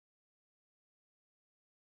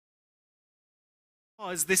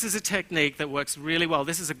This is a technique that works really well.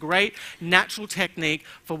 This is a great natural technique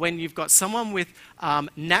for when you've got someone with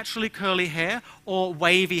naturally curly hair or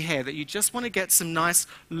wavy hair that you just want to get some nice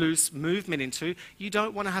loose movement into. You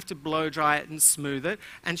don't want to have to blow dry it and smooth it,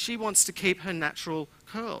 and she wants to keep her natural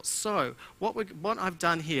curls. So what I've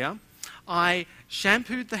done here, I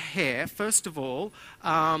shampooed the hair, first of all,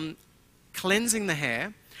 cleansing the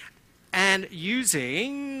hair, and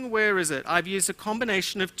using, where is it? I've used a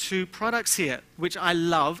combination of two products here, which I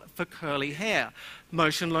love for curly hair.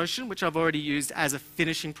 Motion lotion, which I've already used as a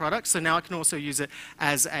finishing product, so now I can also use it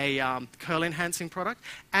as a curl enhancing product,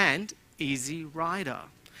 and Easy Rider.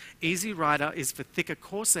 Easy Rider is for thicker,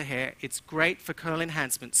 coarser hair. It's great for curl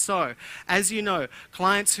enhancement. So, as you know,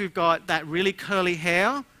 clients who've got that really curly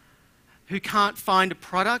hair, who can't find a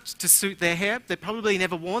product to suit their hair, they've probably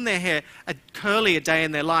never worn their hair curly a day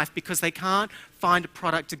in their life because they can't find a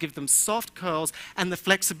product to give them soft curls and the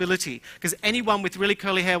flexibility. Because anyone with really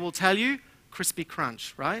curly hair will tell you, crispy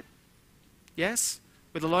crunch, right? Yes?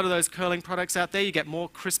 With a lot of those curling products out there, you get more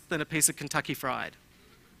crisp than a piece of Kentucky Fried.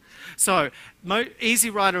 So, Easy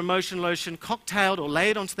Rider and Motion Lotion, cocktailed or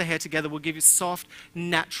layered onto the hair together, will give you soft,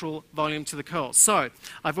 natural volume to the curls. So,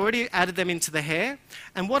 I've already added them into the hair,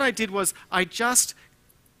 and what I did was I just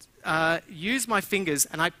used my fingers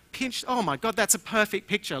and I pinched. Oh my God, that's a perfect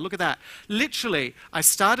picture. Look at that. Literally, I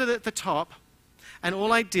started at the top, and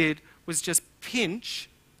all I did was just pinch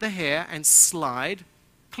the hair and slide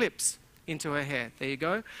clips into her hair. There you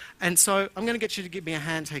go. And so I'm going to get you to give me a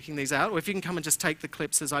hand taking these out, or if you can come and just take the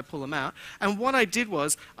clips as I pull them out. And what I did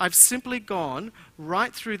was I've simply gone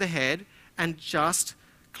right through the head and just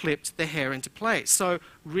clipped the hair into place. So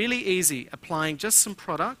really easy, applying just some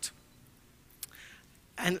product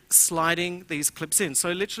and sliding these clips in.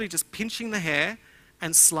 So literally just pinching the hair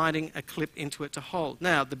and sliding a clip into it to hold.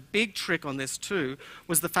 Now, the big trick on this too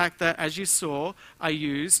was the fact that, as you saw, I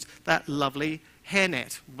used that lovely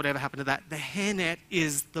hairnet. Whatever happened to that? The hairnet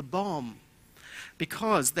is the bomb,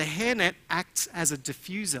 because the hairnet acts as a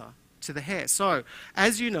diffuser to the hair. So,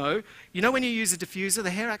 as you know when you use a diffuser, the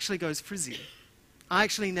hair actually goes frizzy. I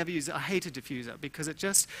actually never use it. I hate a diffuser because it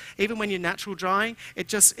just, even when you're natural drying, it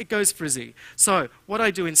goes frizzy. So what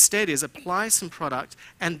I do instead is apply some product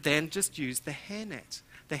and then just use the hairnet.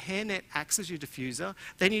 The hairnet acts as your diffuser.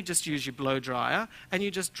 Then you just use your blow dryer and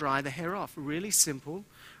you just dry the hair off. Really simple,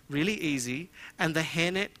 really easy, and the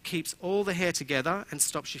hairnet keeps all the hair together and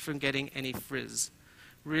stops you from getting any frizz.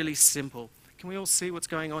 Really simple. Can we all see what's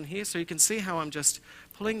going on here? So you can see how I'm just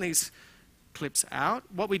pulling these clips out.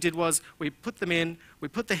 What we did was we put them in, we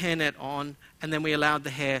put the hairnet on, and then we allowed the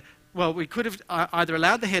hair, well, we could have either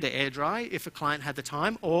allowed the hair to air dry if a client had the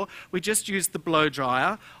time, or we just used the blow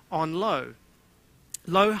dryer on low,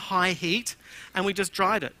 high heat, and we just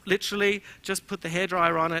dried it. Literally just put the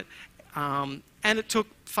hairdryer on it, and it took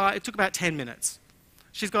about 10 minutes.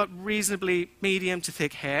 She's got reasonably medium to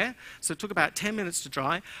thick hair, so it took about 10 minutes to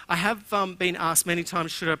dry. I have been asked many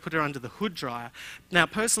times, should I put her under the hood dryer? Now,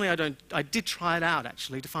 personally, I did try it out,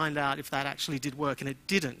 actually, to find out if that actually did work, and it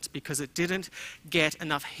didn't, because it didn't get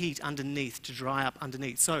enough heat underneath to dry up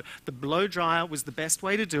underneath. So the blow dryer was the best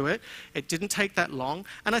way to do it. It didn't take that long,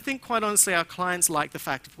 and I think, quite honestly, our clients like the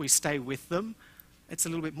fact if we stay with them, it's a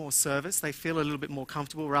little bit more service. They feel a little bit more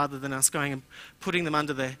comfortable rather than us going and putting them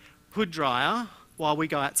under the hood dryer while we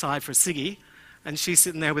go outside for a ciggy, and she's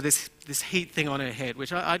sitting there with this heat thing on her head,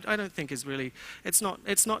 which I don't think is really, it's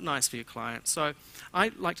not nice for your client. So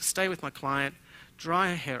I like to stay with my client, dry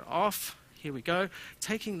her hair off. Here we go,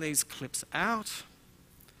 taking these clips out.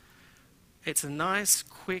 It's a nice,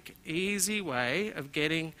 quick, easy way of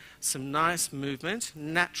getting some nice movement,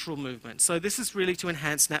 natural movement. So this is really to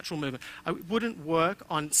enhance natural movement. It wouldn't work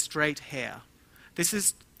on straight hair. This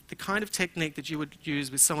is the kind of technique that you would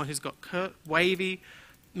use with someone who's got wavy,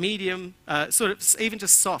 medium, sort of even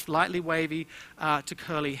just soft, lightly wavy to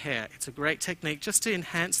curly hair. It's a great technique just to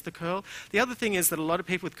enhance the curl. The other thing is that a lot of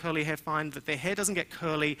people with curly hair find that their hair doesn't get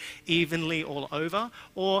curly evenly all over,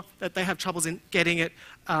 or that they have troubles in getting it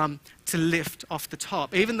to lift off the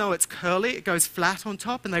top. Even though it's curly, it goes flat on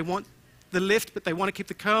top, and they want the lift, but they want to keep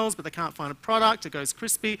the curls, but they can't find a product, it goes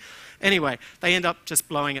crispy. Anyway, they end up just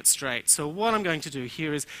blowing it straight. So what I'm going to do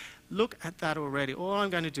here is, look at that already. All I'm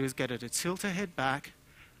going to do is get her to tilt her head back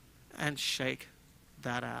and shake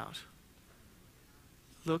that out.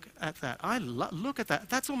 Look at that. Look at that.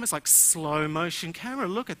 That's almost like slow motion camera.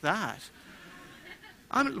 Look at that.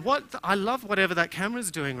 I love whatever that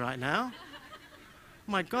camera's doing right now.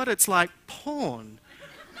 Oh my God, it's like porn.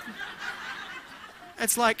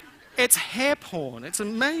 It's hair porn. It's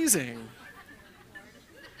amazing.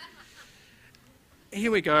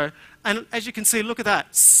 here we go. And as you can see, look at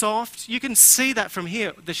that, soft. You can see that from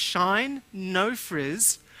here. The shine, no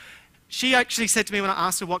frizz. She actually said to me when I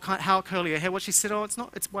asked her how curly her hair was, she said, oh,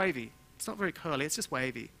 it's wavy. It's not very curly, it's just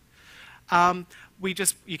wavy.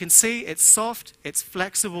 You can see it's soft, it's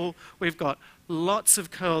flexible. We've got lots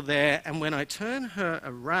of curl there. And when I turn her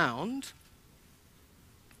around,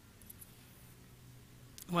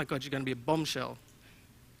 oh my God, you're going to be a bombshell.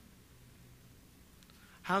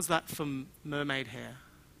 How's that for mermaid hair?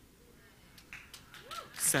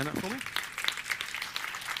 Stand up for me.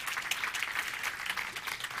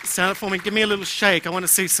 Stand up for me. Give me a little shake. I want to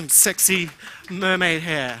see some sexy mermaid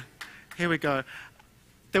hair. Here we go.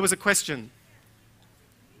 There was a question.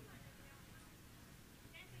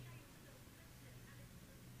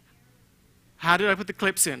 How did I put the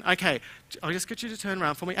clips in? Okay, I'll just get you to turn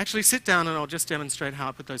around for me. Actually, sit down and I'll just demonstrate how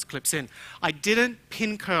I put those clips in. I didn't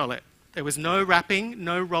pin curl it. There was no wrapping,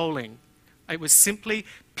 no rolling. It was simply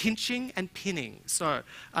pinching and pinning. So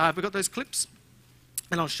we've got those clips,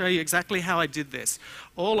 and I'll show you exactly how I did this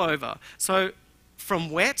all over. So from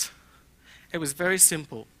wet, it was very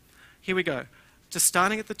simple. Here we go. Just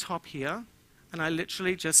starting at the top here, and I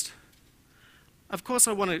literally just, of course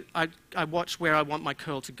I watch where I want my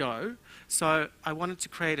curl to go. So I wanted to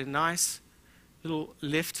create a nice little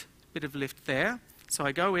lift, bit of lift there. So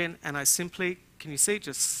I go in and I simply, can you see,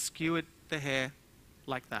 just skewered the hair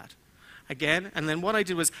like that. Again, and then what I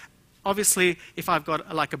did was, obviously, if I've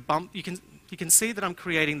got like a bump, you can see that I'm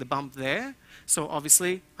creating the bump there. So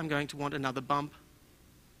obviously, I'm going to want another bump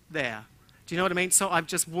there. Do you know what I mean? So I've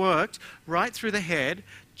just worked right through the head,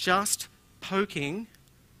 just poking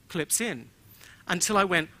clips in, until I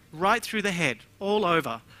went right through the head, all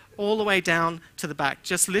over, all the way down to the back,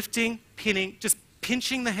 just lifting, pinning, just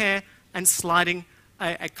pinching the hair and sliding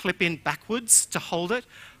a clip in backwards to hold it,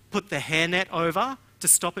 put the hairnet over to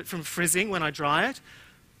stop it from frizzing when I dry it,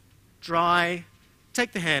 dry,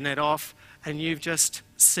 take the hairnet off, and you've just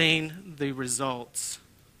seen the results.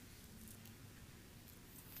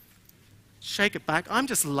 Shake it back. I'm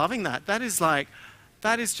just loving that.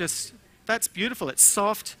 That's beautiful. It's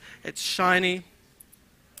soft, it's shiny,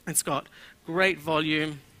 it's got great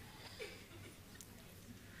volume,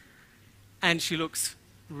 and she looks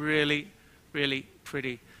really, really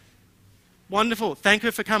pretty. Wonderful. Thank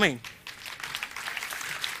you for coming.